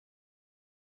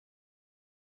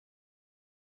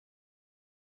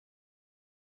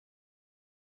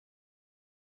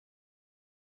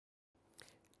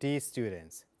Dear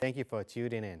students, thank you for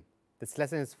tuning in. This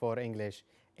lesson is for English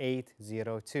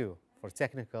 802 for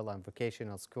technical and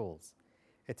vocational schools.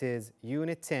 It is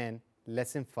Unit 10,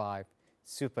 Lesson 5,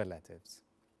 Superlatives.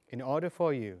 In order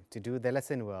for you to do the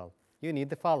lesson well, you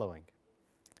need the following.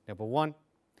 Number 1,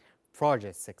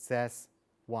 Project Success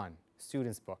 1,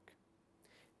 Student's Book.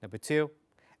 Number 2,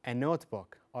 a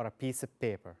notebook or a piece of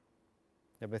paper.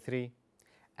 Number 3,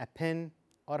 a pen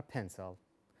or a pencil.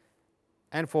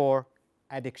 And 4,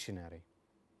 a dictionary.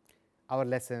 Our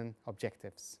lesson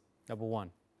objectives. Number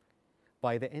 1,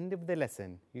 by the end of the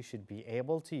lesson, you should be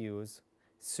able to use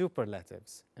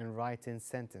superlatives in writing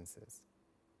sentences.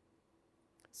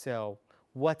 So,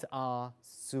 what are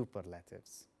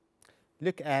superlatives?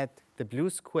 Look at the blue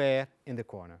square in the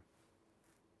corner.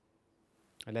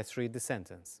 Let's read the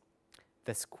sentence.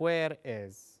 The square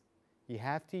is, you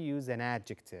have to use an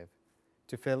adjective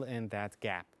to fill in that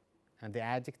gap. And the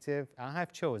adjective I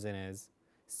have chosen is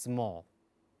small.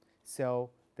 So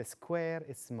the square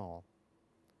is small.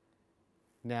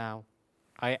 Now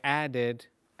I added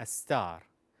a star.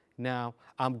 Now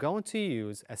I'm going to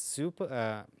use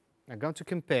I'm going to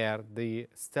compare the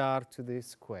star to the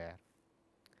square.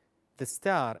 The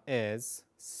star is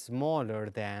smaller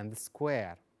than the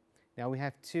square. Now we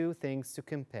have two things to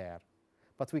compare,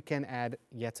 but we can add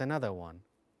yet another one.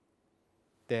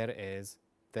 There is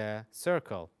the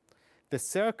circle. The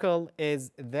circle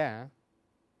is the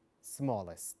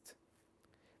smallest.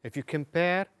 If you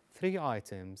compare three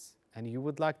items and you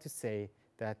would like to say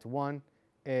that one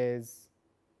is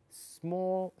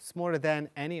smaller than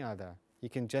any other, you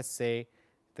can just say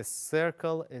the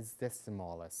circle is the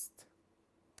smallest.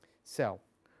 So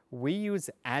we use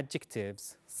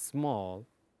adjectives small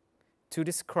to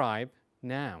describe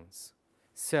nouns.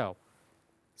 So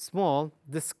small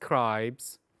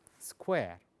describes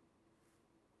square.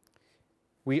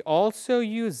 We also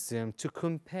use them to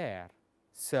compare.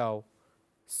 So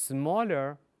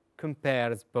smaller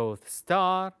compares both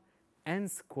star and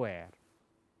square.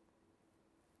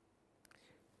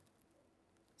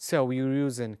 So we're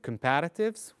using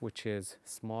comparatives, which is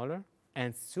smaller,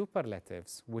 and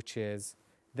superlatives, which is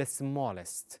the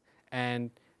smallest.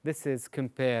 And this is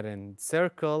comparing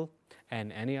circle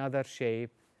and any other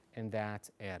shape in that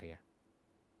area.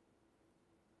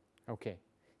 Okay,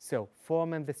 so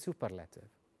form and the superlative.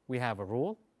 We have a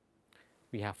rule,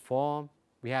 we have form,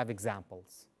 we have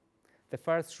examples. The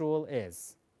first rule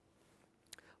is,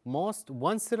 most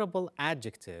one-syllable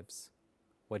adjectives,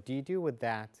 what do you do with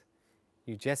that?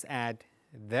 You just add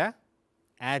the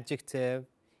adjective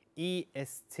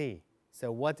est.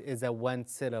 So what is a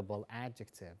one-syllable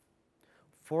adjective?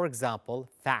 For example,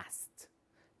 fast.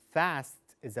 Fast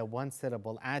is a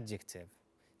one-syllable adjective.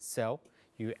 So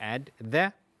you add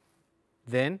the,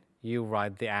 then you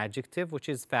write the adjective, which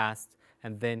is fast,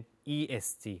 and then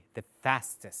est, the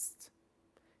fastest.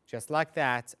 Just like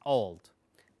that, old,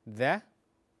 the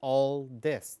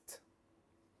oldest.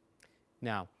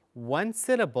 Now, one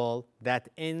syllable that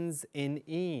ends in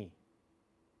e.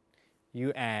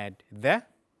 You add the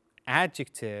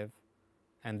adjective,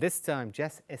 and this time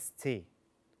just st.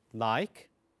 Like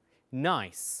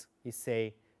nice, you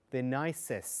say the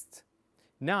nicest.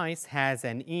 Nice has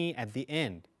an e at the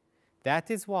end.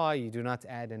 That is why you do not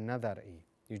add another e.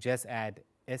 You just add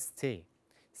st.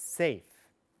 Safe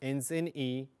ends in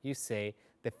e, you say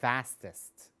the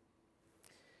fastest.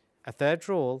 A third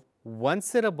rule, one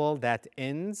syllable that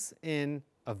ends in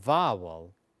a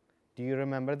vowel. Do you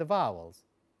remember the vowels?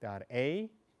 They are A,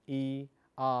 E,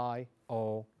 I,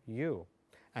 O, U.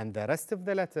 And the rest of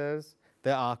the letters,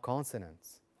 they are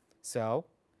consonants. So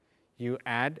you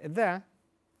add the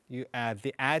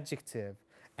adjective,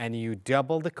 and you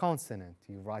double the consonant.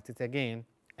 You write it again,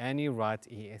 and you write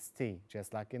est,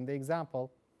 just like in the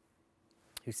example.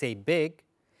 You say big.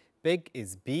 Big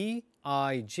is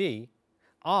B-I-G.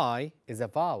 I is a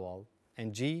vowel,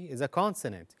 and G is a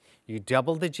consonant. You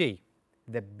double the G,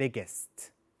 the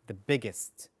biggest, the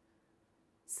biggest.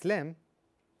 Slim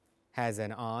has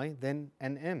an I, then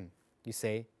an M. You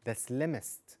say the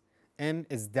slimmest. M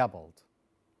is doubled.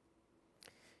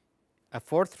 A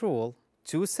fourth rule,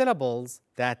 two syllables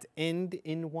that end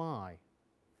in Y.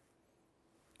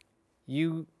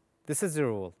 This is the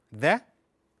rule. The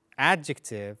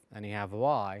adjective, and you have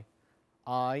Y,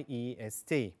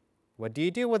 I-E-S-T. What do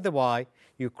you do with the Y?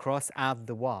 You cross out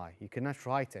the Y. You cannot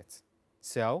write it.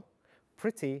 So,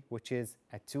 pretty, which is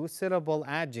a two-syllable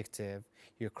adjective,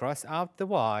 you cross out the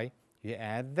Y, you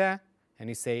add the, and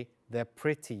you say the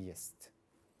prettiest.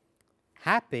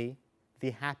 Happy,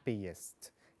 the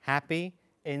happiest. Happy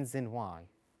ends in Y.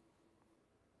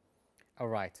 All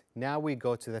right, now we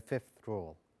go to the fifth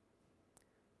rule.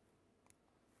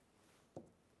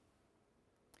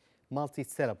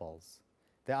 multi-syllables.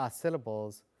 There are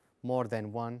syllables more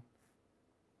than one.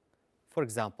 For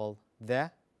example,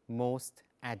 the most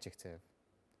adjective.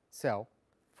 So,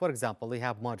 for example, we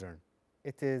have modern.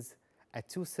 It is a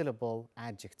two-syllable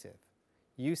adjective.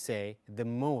 You say the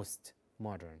most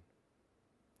modern.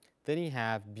 Then you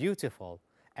have beautiful,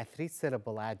 a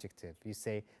three-syllable adjective. You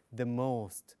say the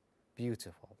most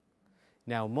beautiful.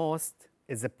 Now, most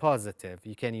is a positive.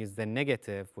 You can use the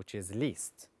negative, which is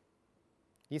least.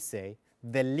 You say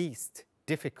the least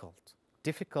difficult.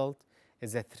 Difficult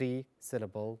is a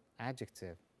three-syllable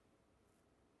adjective.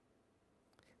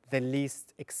 The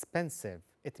least expensive,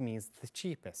 it means the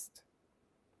cheapest.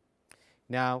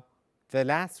 Now, the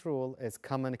last rule is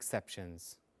common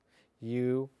exceptions.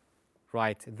 You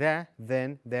write the,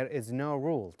 then there is no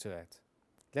rule to it.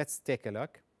 Let's take a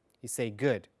look. You say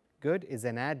good. Good is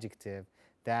an adjective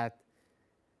that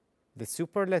the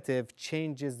superlative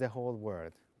changes the whole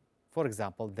word. For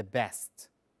example, the best.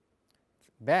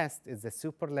 Best is the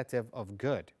superlative of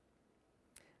good.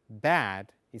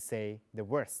 Bad, you say the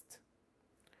worst.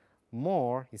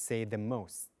 More, you say the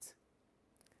most.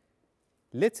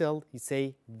 Little, you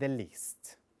say the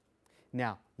least.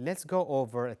 Now, let's go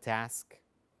over a task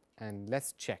and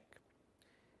let's check.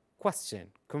 Question,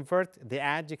 convert the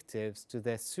adjectives to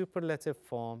the superlative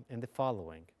form in the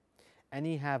following. And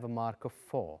you have a mark of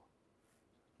 4.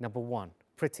 Number 1,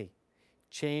 pretty.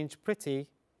 Change pretty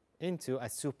into a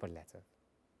superlative.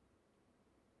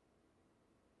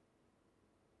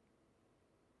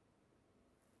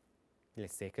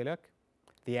 Let's take a look.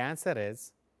 The answer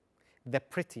is the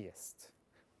prettiest.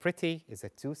 Pretty is a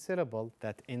two-syllable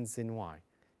that ends in Y.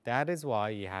 That is why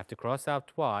you have to cross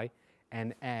out Y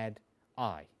and add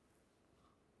I.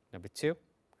 Number 2,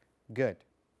 good.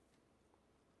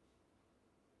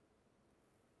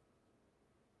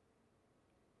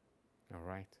 All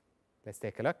right, let's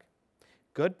take a look.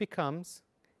 Good becomes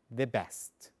the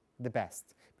best,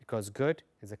 because good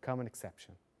is a common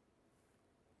exception.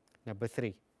 Number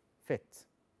 3, fit.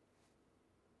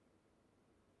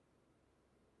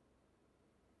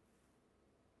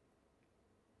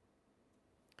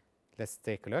 Let's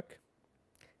take a look.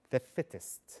 The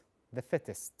fittest, the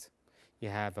fittest. You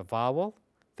have a vowel,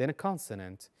 then a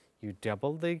consonant. You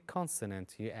double the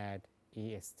consonant, you add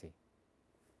est.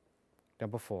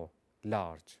 Number 4,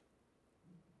 large.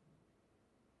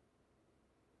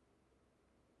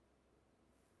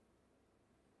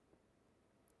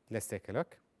 Let's take a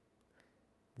look.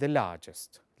 The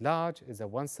largest. Large is a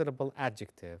one-syllable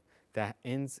adjective that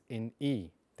ends in E.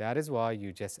 That is why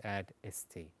you just add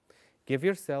st. Give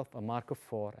yourself a mark of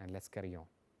 4 and let's carry on.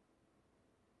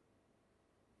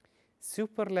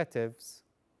 Superlatives,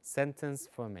 sentence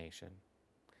formation.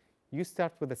 You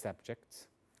start with the subject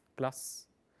plus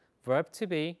verb to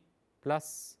be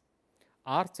plus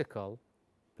article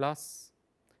plus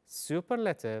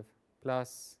superlative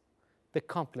plus the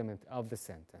complement of the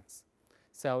sentence.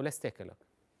 So let's take a look.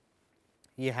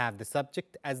 You have the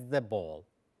subject as the ball.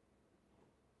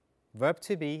 Verb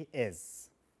to be is.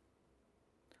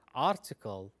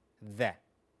 Article the.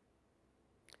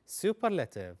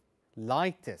 Superlative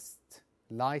lightest,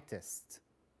 lightest.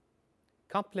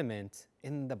 Complement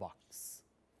in the box.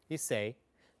 You say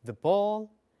the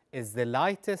ball is the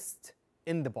lightest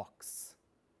in the box.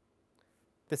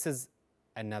 This is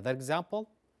another example.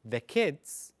 The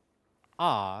kids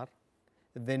are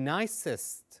the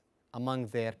nicest among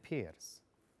their peers.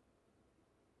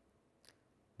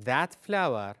 That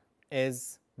flower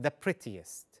is the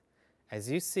prettiest. As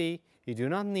you see, you do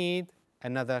not need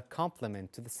another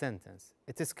complement to the sentence.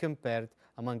 It is compared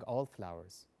among all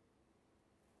flowers.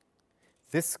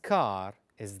 This car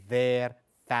is their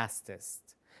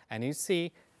fastest. And you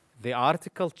see, the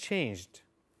article changed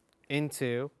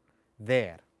into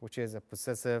their, which is a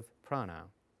possessive pronoun.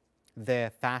 Their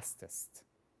fastest.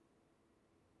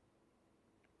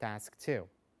 Task 2.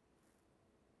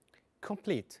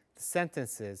 Complete the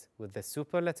sentences with the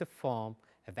superlative form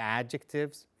of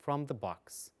adjectives from the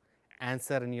box.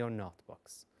 Answer in your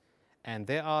notebooks. And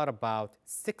there are about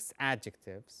 6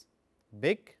 adjectives: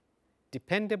 big,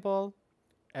 dependable,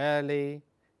 early,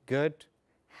 good,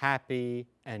 happy,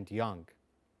 and young.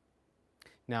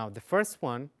 Now, the first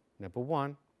one, number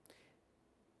 1,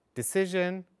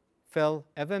 decision Phil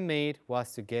ever made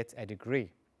was to get a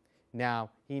degree.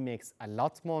 Now, he makes a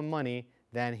lot more money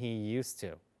than he used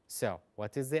to. So,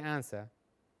 what is the answer?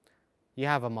 You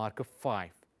have a mark of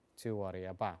 5 to worry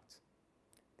about.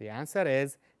 The answer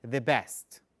is the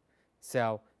best.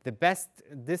 So, the best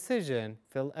decision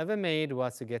Phil ever made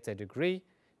was to get a degree.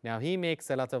 Now, he makes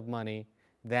a lot of money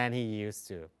than he used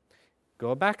to.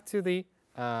 Go back to the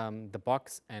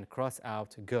box and cross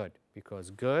out good,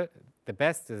 because good, The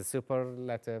best is a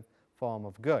superlative form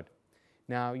of good.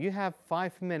 Now you have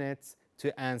 5 minutes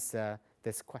to answer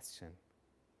this question.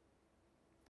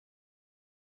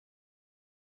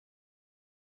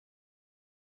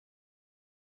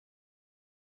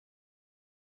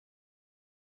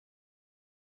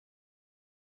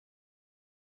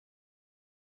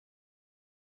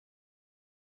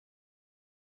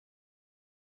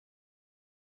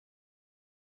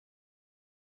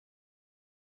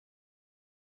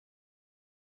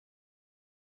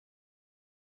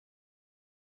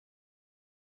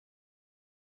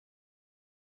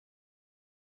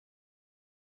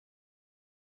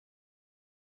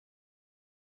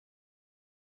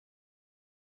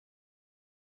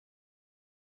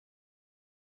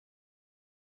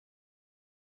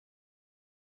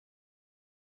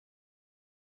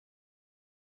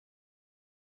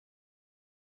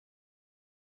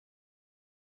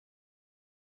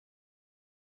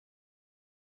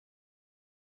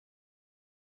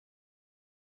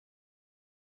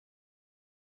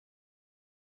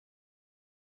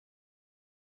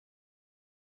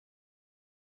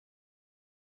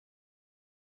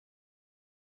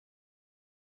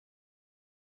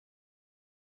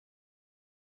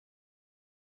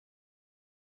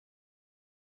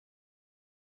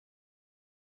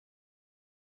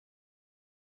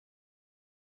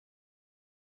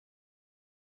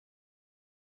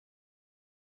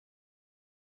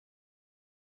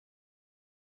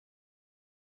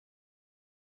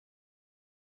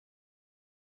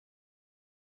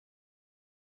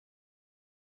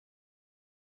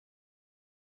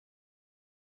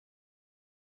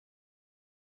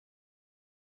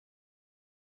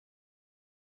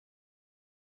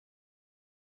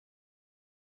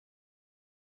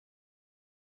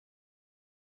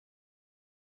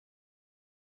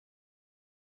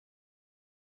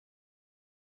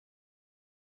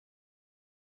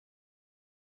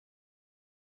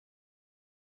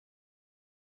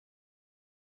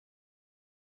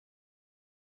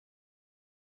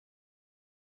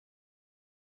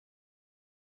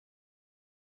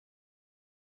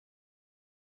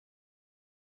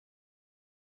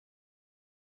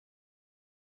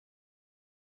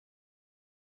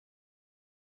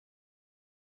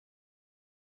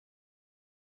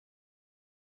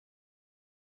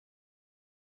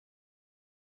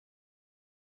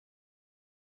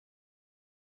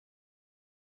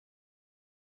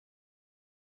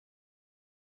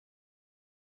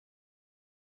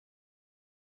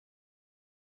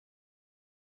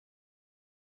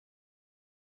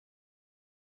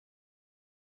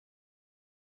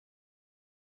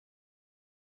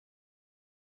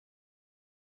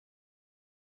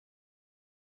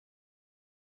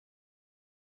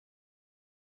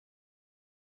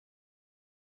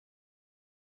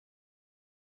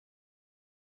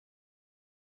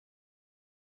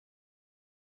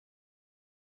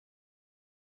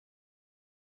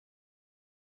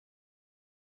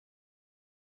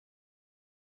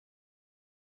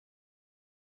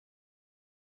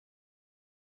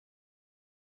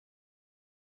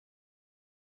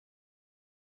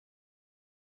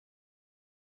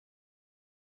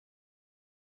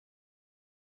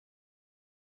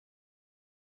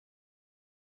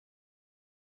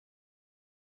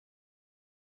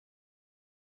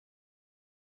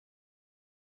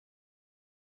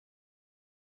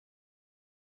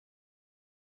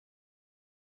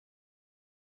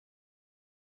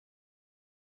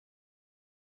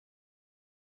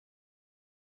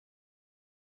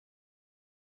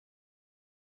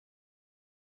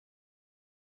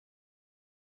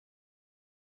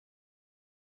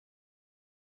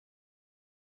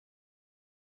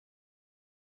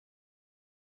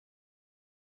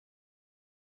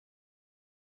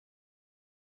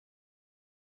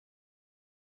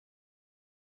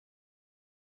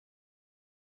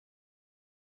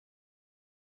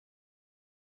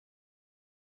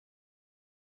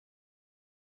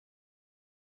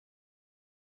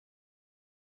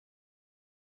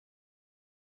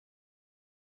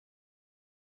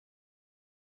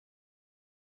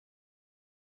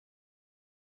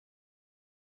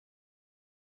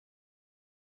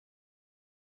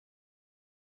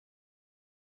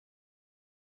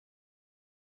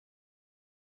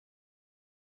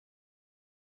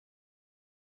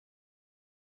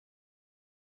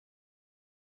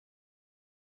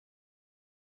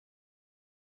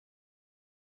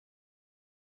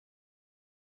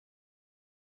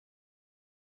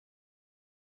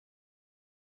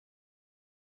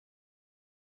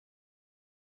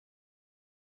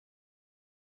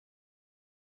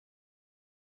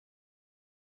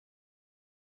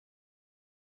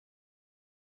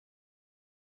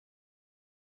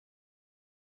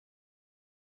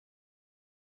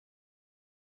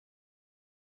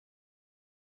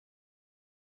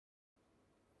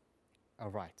 All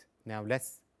right, now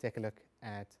let's take a look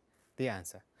at the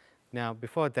answer. Now,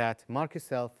 before that, mark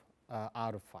yourself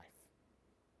out of 5.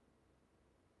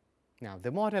 Now,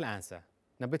 the model answer.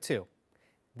 Number 2,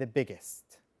 the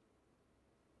biggest.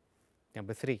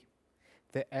 Number 3,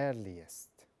 the earliest.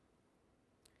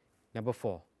 Number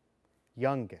 4,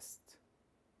 youngest.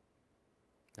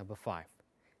 Number 5,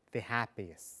 the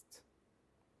happiest.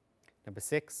 Number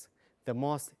 6, the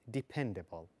most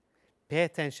dependable. Pay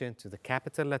attention to the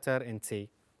capital letter in T,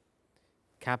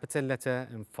 capital letter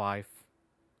in 5,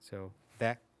 so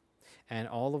that, and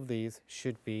all of these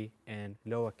should be in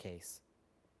lowercase.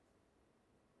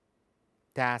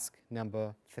 Task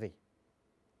number 3.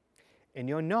 In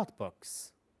your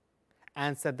notebooks,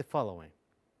 answer the following.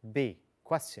 B,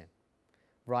 question.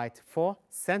 Write 4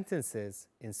 sentences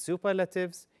in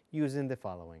superlatives using the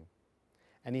following.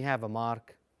 And you have a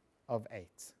mark of 8.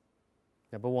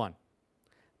 Number 1,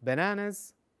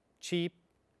 bananas cheap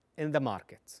in the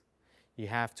market. You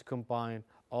have to combine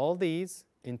all these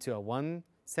into a 1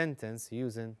 sentence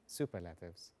using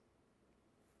superlatives.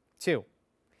 2,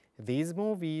 these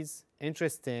movies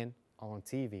interesting on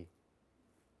TV.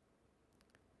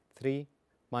 3,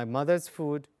 my mother's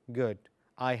food good,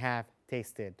 I have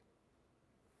tasted.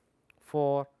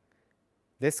 4,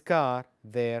 this car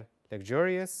there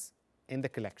luxurious in the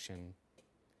collection.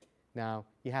 Now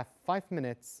you have 5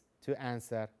 minutes to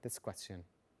answer this question.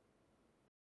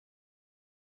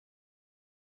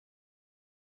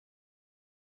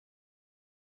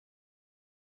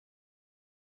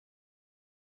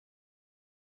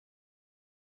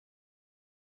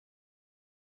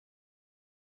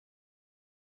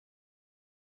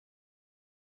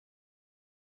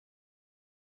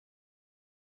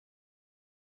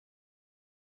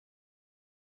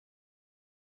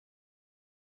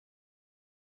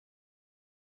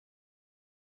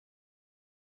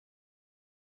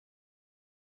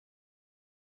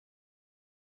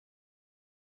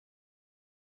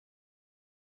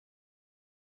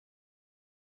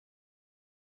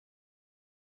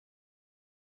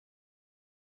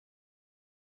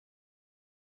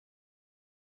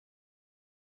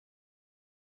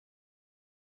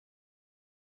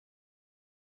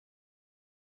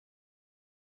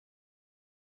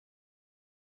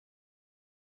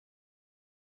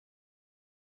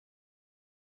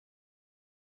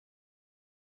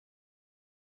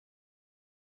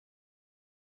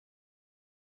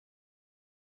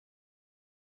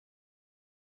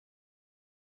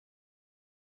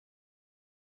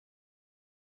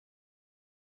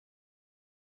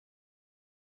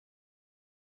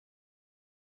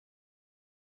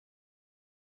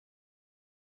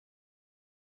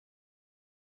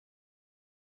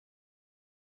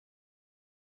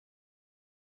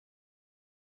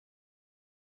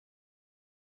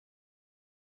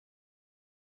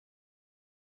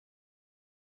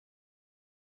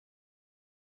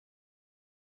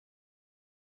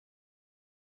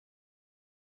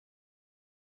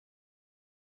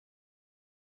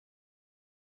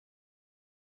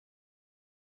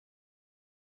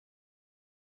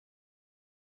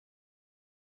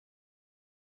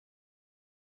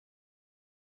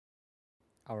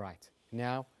 All right,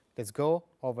 now let's go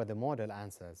over the model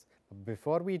answers.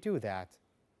 Before we do that,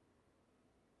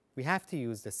 we have to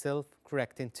use the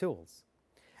self-correcting tools.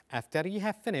 After you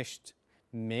have finished,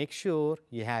 make sure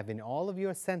you have in all of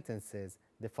your sentences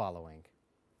the following.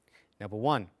 Number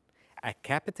 1, a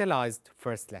capitalized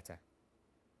first letter.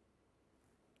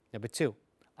 Number 2,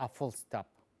 a full stop.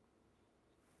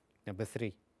 Number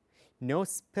 3, no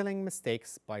spelling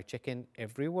mistakes by checking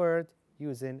every word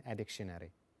using a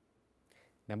dictionary.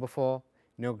 Number 4,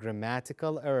 no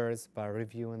grammatical errors by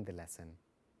reviewing the lesson.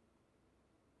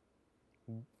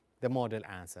 The model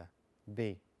answer,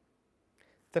 B.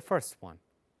 The first one,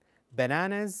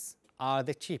 bananas are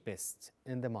the cheapest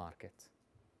in the market.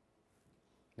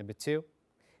 Number 2,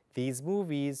 these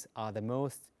movies are the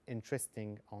most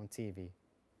interesting on TV.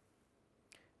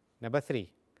 Number 3,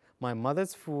 my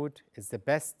mother's food is the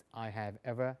best I have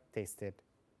ever tasted.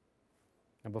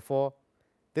 Number 4,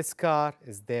 this car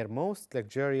is their most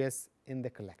luxurious in the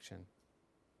collection.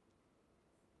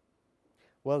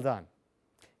 Well done.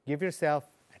 Give yourself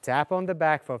a tap on the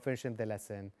back for finishing the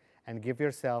lesson and give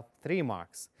yourself 3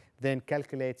 marks. Then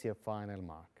calculate your final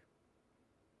mark.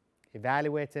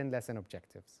 Evaluating lesson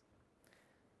objectives.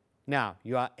 Now,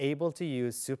 you are able to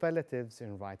use superlatives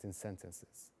in writing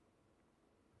sentences.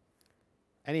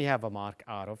 And you have a mark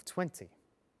out of 20.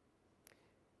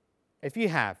 If you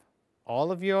have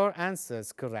all of your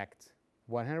answers correct,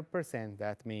 100%,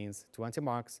 that means 20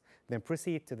 marks, then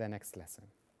proceed to the next lesson.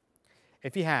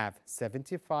 If you have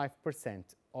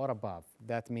 75% or above,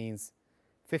 that means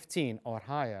 15 or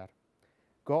higher,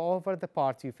 go over the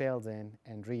part you failed in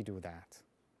and redo that.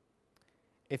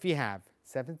 If you have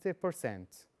 70%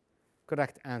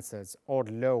 correct answers or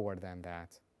lower than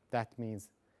that, that means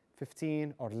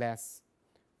 15 or less,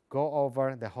 go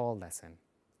over the whole lesson.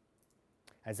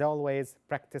 As always,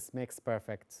 practice makes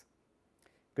perfect.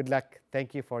 Good luck.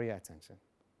 Thank you for your attention.